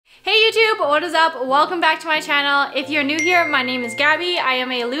YouTube? What is up? Welcome back to my channel. If you're new here, my name is Gabby. I am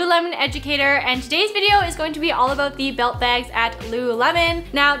a Lululemon educator, and today's video is going to be all about the belt bags at Lululemon.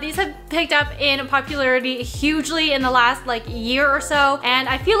 Now, these have picked up in popularity hugely in the last year or so, and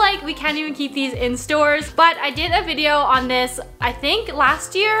I feel like we can't even keep these in stores, but I did a video on this, I think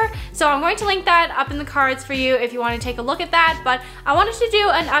last year, so I'm going to link that up in the cards for you if you want to take a look at that. But I wanted to do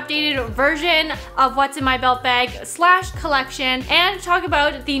an updated version of what's in my belt bag / collection and talk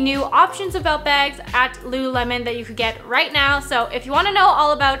about the new options of belt bags at Lululemon that you could get right now. So if you want to know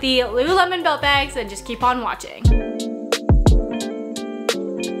all about the Lululemon belt bags, then just keep on watching.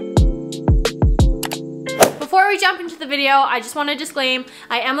 Before we jump into the video, I just want to disclaim,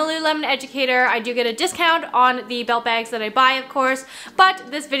 I am a Lululemon educator. I do get a discount on the belt bags that I buy, of course, but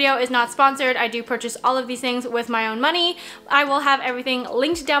this video is not sponsored. I do purchase all of these things with my own money. I will have everything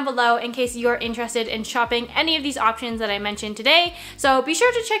linked down below in case you're interested in shopping any of these options that I mentioned today. So be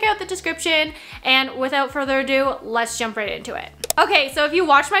sure to check out the description, and without further ado, let's jump right into it. Okay, so if you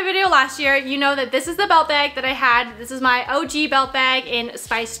watched my video last year, you know that this is the belt bag that I had. This is my OG belt bag in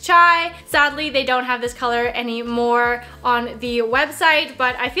Spiced Chai. Sadly, they don't have this color anymore on the website,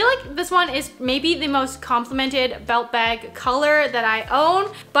 but I feel like this one is maybe the most complimented belt bag color that I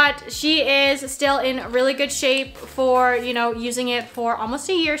own, but she is still in really good shape for, you know, using it for almost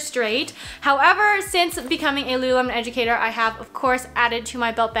a year straight. However, since becoming a Lululemon educator, I have, of course, added to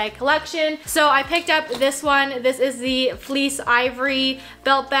my belt bag collection. So I picked up this one. This is the Fleece Ivory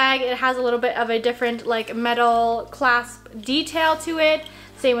belt bag. It has a little bit of a different metal clasp detail to it.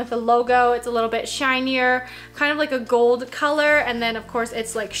 Same with the logo, it's a little bit shinier, kind of like a gold color, and then of course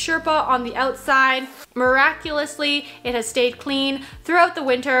it's like Sherpa on the outside. Miraculously, it has stayed clean throughout the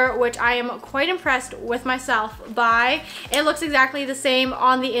winter, which I am quite impressed with myself by. It looks exactly the same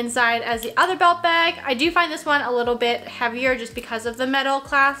on the inside as the other belt bag. I do find this one a little bit heavier just because of the metal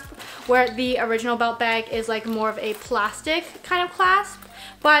clasp, where the original belt bag is like more of a plastic kind of clasp.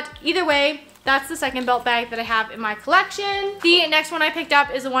 But either way, that's the second belt bag that I have in my collection. The next one I picked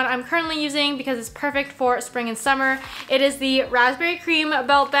up is the one I'm currently using because it's perfect for spring and summer. It is the Raspberry Cream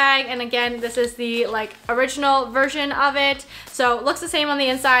belt bag, and again, this is the original version of it. So it looks the same on the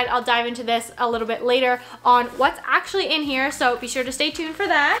inside. I'll dive into this a little bit later on what's actually in here, so be sure to stay tuned for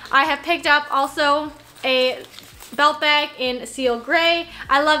that. I have picked up also a belt bag in Seal Gray.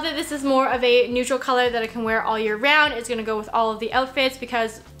 I love that this is more of a neutral color that I can wear all year round. It's gonna go with all of the outfits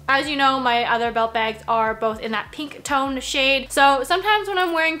because, as you know, my other belt bags are both in that pink tone shade. So sometimes when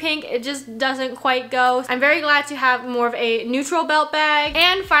I'm wearing pink, it just doesn't quite go. I'm very glad to have more of a neutral belt bag.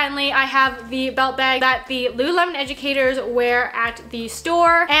 And finally, I have the belt bag that the Lululemon educators wear at the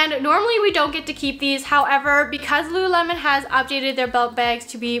store. And normally we don't get to keep these. However, because Lululemon has updated their belt bags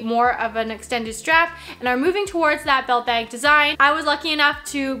to be more of an extended strap and are moving towards that belt bag design, I was lucky enough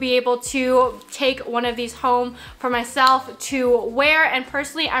to be able to take one of these home for myself to wear. And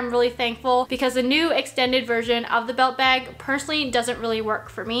personally, I'm really thankful because the new extended version of the belt bag personally doesn't really work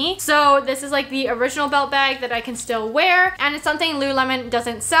for me. So this is like the original belt bag that I can still wear, and it's something Lululemon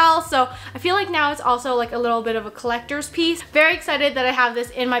doesn't sell, so I feel like now it's also like a little bit of a collector's piece. Very excited that I have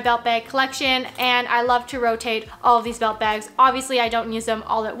this in my belt bag collection, and I love to rotate all of these belt bags. Obviously I don't use them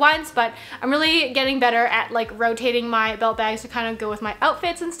all at once, but I'm really getting better at rotating my belt bags to kind of go with my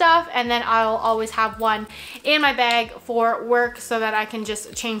outfits and stuff, and then I'll always have one in my bag for work so that I can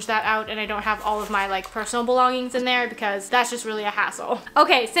just change that out and I don't have all of my personal belongings in there because that's just really a hassle.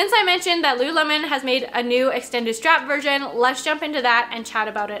 Okay, since I mentioned that Lululemon has made a new extended strap version, let's jump into that and chat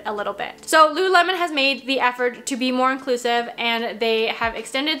about it a little bit. So Lululemon has made the effort to be more inclusive, and they have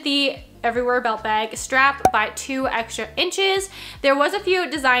extended the Everywhere belt bag strap by 2 extra inches. There was a few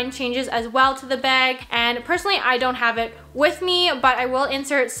design changes as well to the bag, and personally I don't have it with me, but I will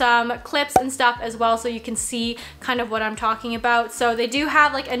insert some clips and stuff as well so you can see kind of what I'm talking about. So they do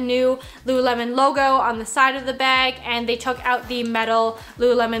have a new Lululemon logo on the side of the bag, and they took out the metal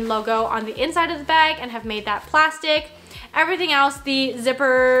Lululemon logo on the inside of the bag and have made that plastic. Everything else, the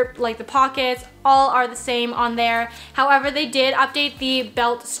zipper, the pockets, all are the same on there. However, they did update the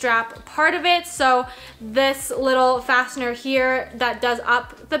belt strap part of it. So this little fastener here that does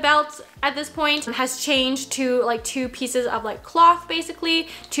up the belt at this point has changed to 2 pieces of cloth basically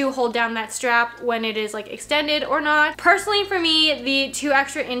to hold down that strap when it is extended or not. Personally for me, the 2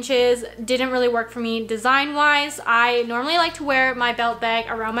 extra inches didn't really work for me design wise. I normally like to wear my belt bag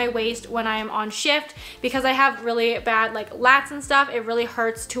around my waist when I am on shift because I have really bad lats and stuff. It really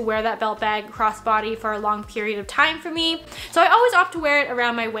hurts to wear that belt bag across crossbody for a long period of time for me. So I always opt to wear it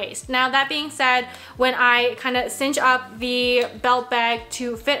around my waist. Now that being said, when I kind of cinch up the belt bag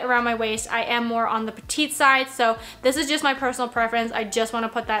to fit around my waist, I am more on the petite side. So this is just my personal preference. I just want to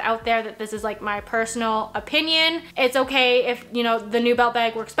put that out there that this is like my personal opinion. It's okay if, you know, the new belt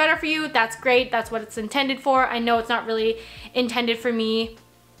bag works better for you. That's great. That's what it's intended for. I know it's not really intended for me.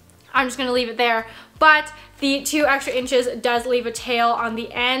 I'm just gonna leave it there. But the 2 extra inches does leave a tail on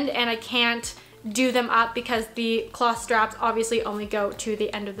the end, and I can't do them up because the cloth straps obviously only go to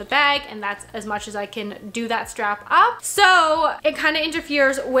the end of the bag, and that's as much as I can do that strap up. So it kind of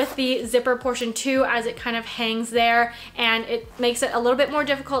interferes with the zipper portion too, as it kind of hangs there, and it makes it a little bit more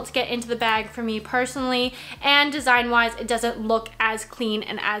difficult to get into the bag for me personally. And design wise, it doesn't look as clean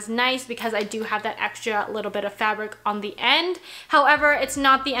and as nice because I do have that extra little bit of fabric on the end. However, it's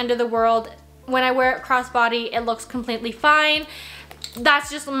not the end of the world. When I wear it crossbody, it looks completely fine. That's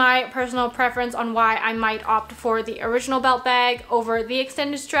just my personal preference on why I might opt for the original belt bag over the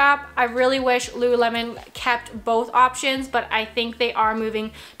extended strap. I really wish Lululemon kept both options, but I think they are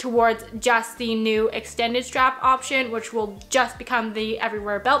moving towards just the new extended strap option, which will just become the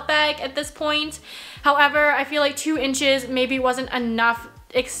everywhere belt bag at this point. However, I feel like 2 inches maybe wasn't enough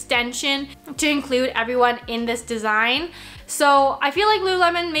extension to include everyone in this design. So I feel like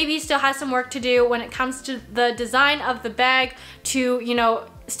Lululemon maybe still has some work to do when it comes to the design of the bag to, you know,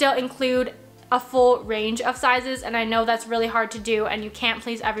 still include a full range of sizes, and I know that's really hard to do and you can't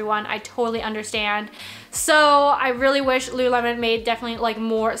please everyone. I totally understand. So I really wish Lululemon made definitely like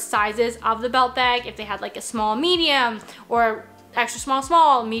more sizes of the belt bag. If they had like a small medium or extra small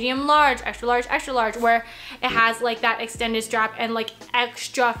small, medium large, extra large, where it has like that extended strap and like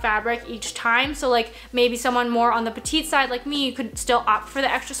extra fabric each time. So like maybe someone more on the petite side like me, you could still opt for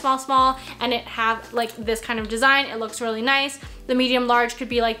the extra small small and it have like this kind of design. It looks really nice. The medium large could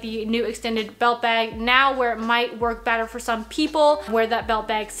be like the new extended belt bag now, where it might work better for some people where that belt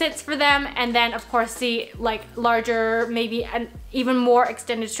bag sits for them. And then of course the like larger, maybe an even more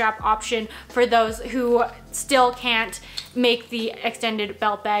extended strap option for those who still can't make the extended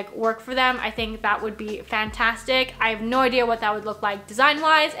belt bag work for them. I think that would be fantastic. I have no idea what that would look like design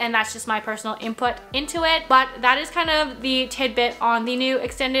wise, and that's just my personal input into it. But that is kind of the tidbit on the new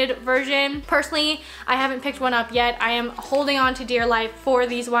extended version. Personally, I haven't picked one up yet. I am holding on to dear life for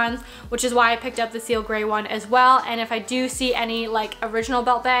these ones, which is why I picked up the seal gray one as well. And if I do see any like original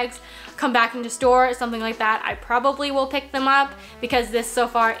belt bags come back into store, something like that, I probably will pick them up because this so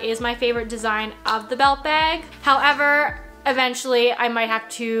far is my favorite design of the belt bag. However, eventually I might have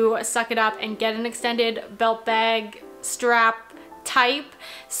to suck it up and get an extended belt bag strap type.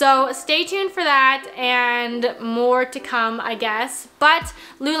 So stay tuned for that and more to come, I guess. But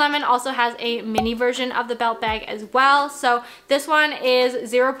Lululemon also has a mini version of the belt bag as well. So this one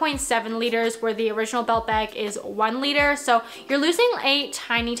is 0.7 liters where the original belt bag is 1 liter. So you're losing a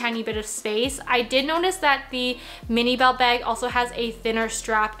tiny bit of space. I did notice that the mini belt bag also has a thinner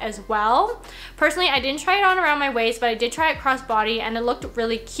strap as well. Personally, I didn't try it on around my waist, but I did try it crossbody and it looked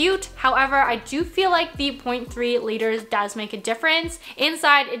really cute. However, I do feel like the 0.3 liters does make a difference.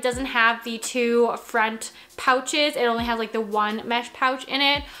 Inside, it doesn't have the 2 front pouches. It only has like the 1 mesh pouch in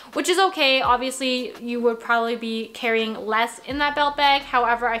it, which is okay. Obviously, you would probably be carrying less in that belt bag.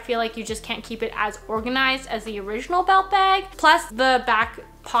 However, I feel like you just can't keep it as organized as the original belt bag. Plus, the back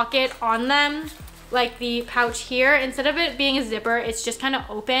pocket on them, like the pouch here, instead of it being a zipper, it's just kind of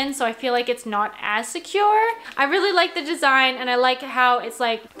open, so I feel like it's not as secure. I really like the design, and I like how it's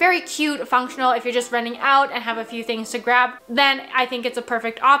like very cute, functional. If you're just running out and have a few things to grab, then I think it's a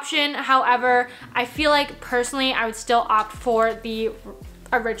perfect option. However, I feel like personally I would still opt for the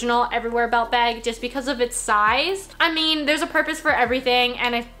original everywhere belt bag just because of its size. I mean, there's a purpose for everything,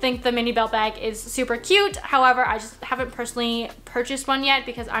 and I think the mini belt bag is super cute. However, I just haven't personally purchased one yet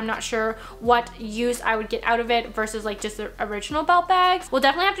because I'm not sure what use I would get out of it versus like just the original belt bags. We'll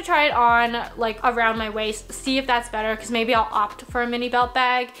definitely have to try it on like around my waist, see if that's better, because maybe I'll opt for a mini belt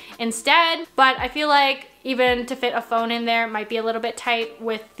bag instead. But I feel like even to fit a phone in there might be a little bit tight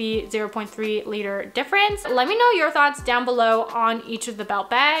with the 0.3 liter difference. Let me know your thoughts down below on each of the belt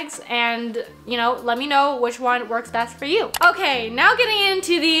bags, and you know, let me know which one works best for you. Okay, now getting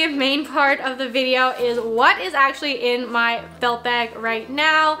into the main part of the video is what is actually in my belt bag right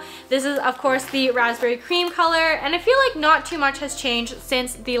now. This is of course the raspberry cream color, and I feel like not too much has changed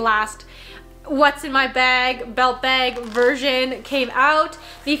since the last what's in my bag belt bag version came out.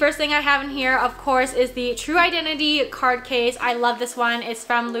 The first thing I have in here, of course, is the True Identity card case. I love this one. It's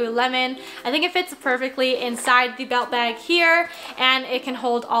from Lululemon. I think it fits perfectly inside the belt bag here, and it can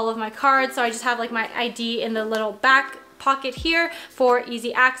hold all of my cards. So I just have like my ID in the little back pocket here for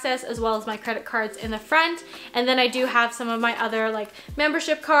easy access, as well as my credit cards in the front. And then I do have some of my other like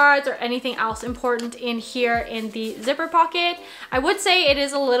membership cards or anything else important in here in the zipper pocket. I would say it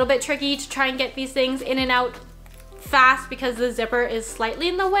is a little bit tricky to try and get these things in and out fast because the zipper is slightly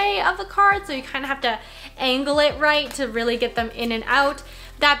in the way of the card, so you kind of have to angle it right to really get them in and out.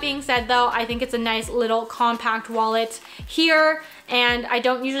 That being said though, I think it's a nice little compact wallet here, and I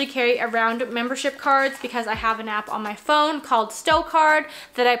don't usually carry around membership cards because I have an app on my phone called StoCard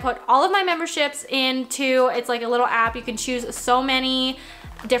that I put all of my memberships into. It's like a little app. You can choose so many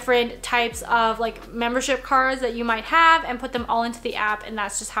different types of like membership cards that you might have and put them all into the app, and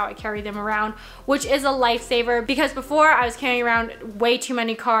that's just how I carry them around, which is a lifesaver because before I was carrying around way too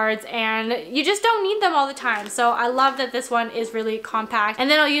many cards and you just don't need them all the time. So I love that this one is really compact, and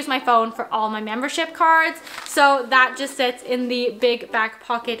then I'll use my phone for all my membership cards, so that just sits in the big back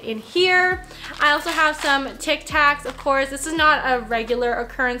pocket in here. I also have some Tic Tacs. Of course, this is not a regular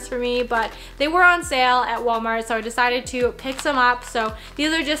occurrence for me, but they were on sale at Walmart, so I decided to pick some up. So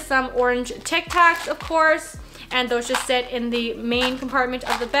these are just some orange Tic Tacs, of course, and those just sit in the main compartment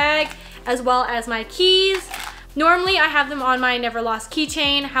of the bag, as well as my keys. Normally I have them on my Never Lost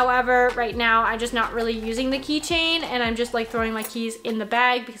keychain. However, right now I'm just not really using the keychain, and I'm just like throwing my keys in the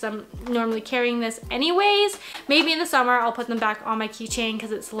bag because I'm normally carrying this anyways. Maybe in the summer I'll put them back on my keychain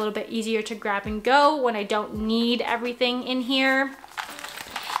because it's a little bit easier to grab and go when I don't need everything in here.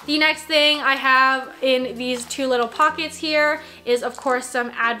 The next thing I have in these two little pockets here is of course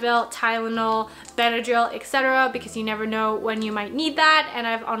some Advil, Tylenol, Benadryl, etc., because you never know when you might need that, and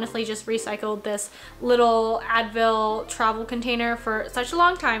I've honestly just recycled this little Advil travel container for such a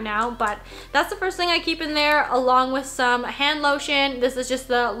long time now. But that's the first thing I keep in there, along with some hand lotion. This is just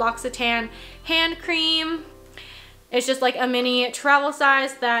the L'Occitane hand cream. It's just like a mini travel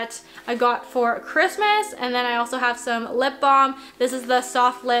size that I got for Christmas. And then I also have some lip balm. This is the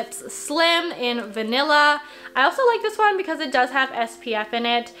Soft Lips Slim in vanilla. I also like this one because it does have SPF in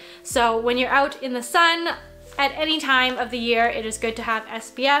it. So when you're out in the sun at any time of the year, it is good to have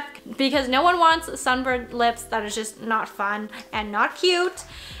SPF because no one wants sunburned lips. That is just not fun and not cute.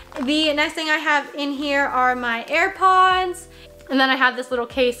 The next thing I have in here are my AirPods. And then I have this little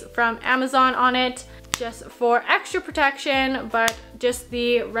case from Amazon on it, just for extra protection, but just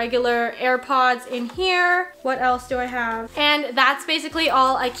the regular AirPods in here. What else do I have? And that's basically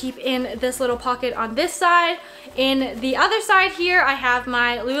all I keep in this little pocket on this side. In the other side here, I have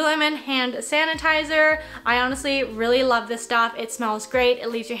my Lululemon hand sanitizer. I honestly really love this stuff. It smells great.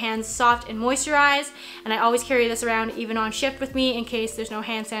 It leaves your hands soft and moisturized, and I always carry this around even on shift with me in case there's no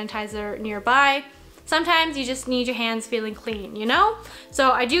hand sanitizer nearby. Sometimes you just need your hands feeling clean, you know?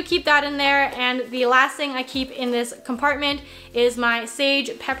 So I do keep that in there. And the last thing I keep in this compartment is my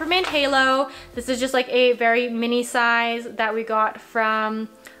Sage Peppermint Halo. This is just like a very mini size that we got from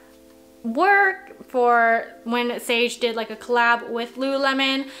work for when Sage did like a collab with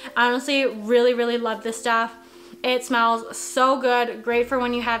Lululemon. I honestly really love this stuff. It smells so good, great for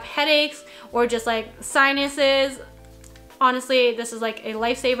when you have headaches or just like sinuses. Honestly, this is like a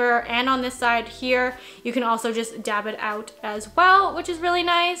lifesaver. And on this side here, you can also just dab it out as well, which is really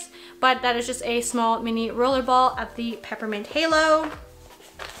nice. But that is just a small mini rollerball of the Peppermint Halo.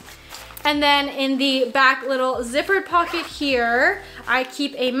 And then in the back little zippered pocket here, I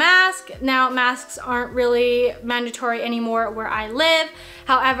keep a mask. Now, masks aren't really mandatory anymore where I live.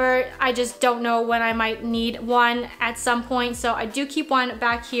 However, I just don't know when I might need one at some point. So I do keep one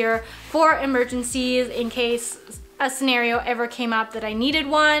back here for emergencies in case a scenario ever came up that I needed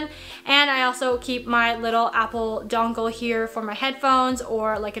one. And I also keep my little Apple dongle here for my headphones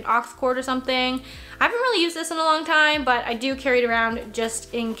or like an aux cord or something. I haven't really used this in a long time, but I do carry it around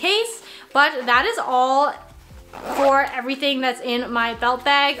just in case. But that is all for everything that's in my belt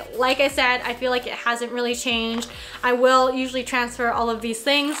bag. Like I said, I feel like it hasn't really changed. I will usually transfer all of these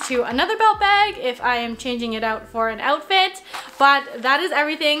things to another belt bag if I am changing it out for an outfit, but that is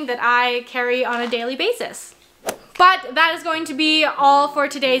everything that I carry on a daily basis. But that is going to be all for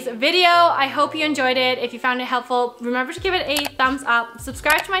today's video. I hope you enjoyed it. If you found it helpful, remember to give it a thumbs up,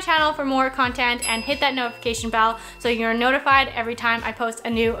 subscribe to my channel for more content, and hit that notification bell so you're notified every time I post a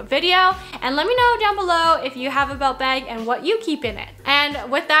new video. And let me know down below if you have a belt bag and what you keep in it.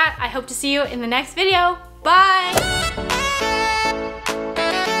 And with that, I hope to see you in the next video. Bye!